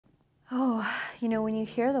Oh, when you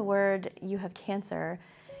hear the word you have cancer,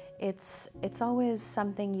 it's always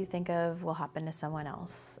something you think of will happen to someone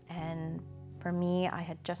else. And for me, I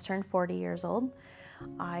had just turned 40 years old.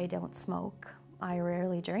 I don't smoke. I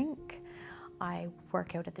rarely drink. I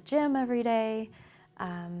work out at the gym every day.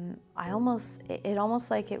 It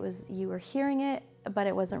almost like it was, you were hearing it, but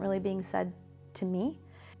it wasn't really being said to me.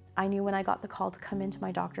 I knew when I got the call to come into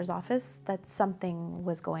my doctor's office that something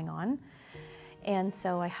was going on. And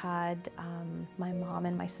so I had my mom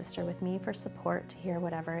and my sister with me for support to hear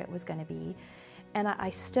whatever it was going to be. And I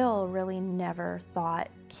still really never thought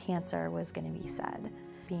cancer was going to be said.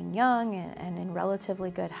 Being young and in relatively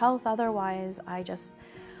good health otherwise, I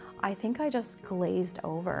think I just glazed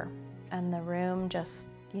over, and the room just,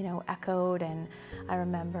 echoed. And I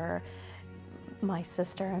remember my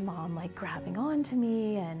sister and mom like grabbing onto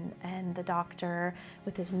me, and the doctor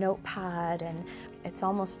with his notepad, and it's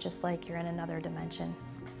almost just like you're in another dimension.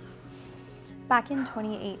 Back in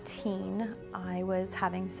 2018, I was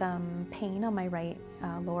having some pain on my right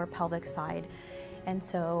lower pelvic side. And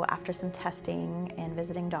so after some testing and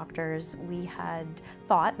visiting doctors, we had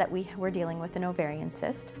thought that we were dealing with an ovarian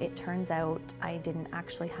cyst. It turns out I didn't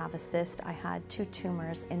actually have a cyst. I had 2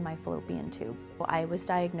 tumors in my fallopian tube. I was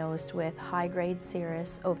diagnosed with high-grade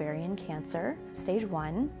serous ovarian cancer, stage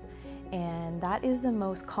 1. And that is the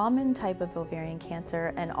most common type of ovarian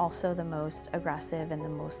cancer, and also the most aggressive and the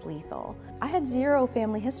most lethal. I had 0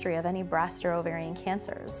 family history of any breast or ovarian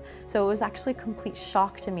cancers, so it was actually a complete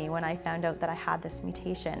shock to me when I found out that I had this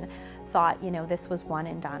mutation. Thought, this was one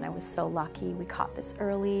and done. I was so lucky we caught this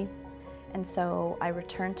early. And so I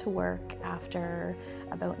returned to work after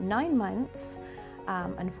about 9 months.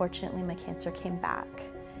 Unfortunately, my cancer came back.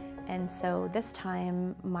 And so this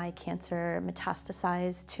time my cancer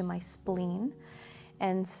metastasized to my spleen.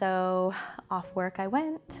 And so off work I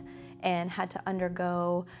went and had to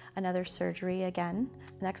undergo another surgery again.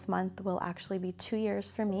 Next month will actually be 2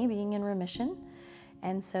 years for me being in remission.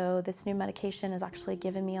 And so this new medication has actually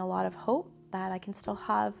given me a lot of hope that I can still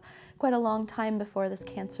have quite a long time before this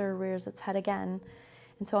cancer rears its head again.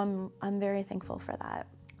 And so I'm very thankful for that.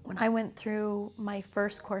 When I went through my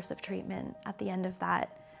first course of treatment, at the end of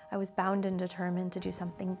that, I was bound and determined to do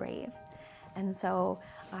something brave. And so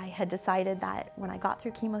I had decided that when I got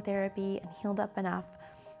through chemotherapy and healed up enough,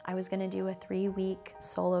 I was gonna do a 3-week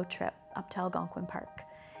solo trip up to Algonquin Park.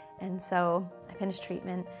 And so I finished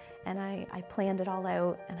treatment, and I planned it all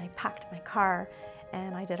out, and I packed my car,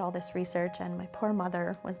 and I did all this research, and my poor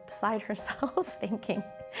mother was beside herself thinking,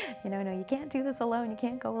 no, you can't do this alone, you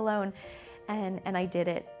can't go alone. And I did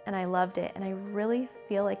it, and I loved it, and I really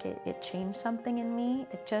feel like it changed something in me.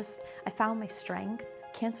 I found my strength.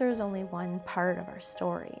 Cancer is only one part of our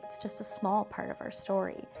story. It's just a small part of our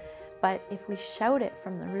story. But if we shout it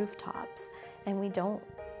from the rooftops and we don't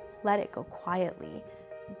let it go quietly,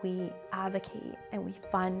 we advocate and we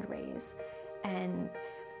fundraise, and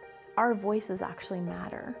our voices actually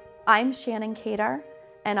matter. I'm Shannon Kadar,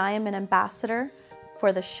 and I am an ambassador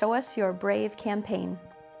for the Show Us Your Brave campaign.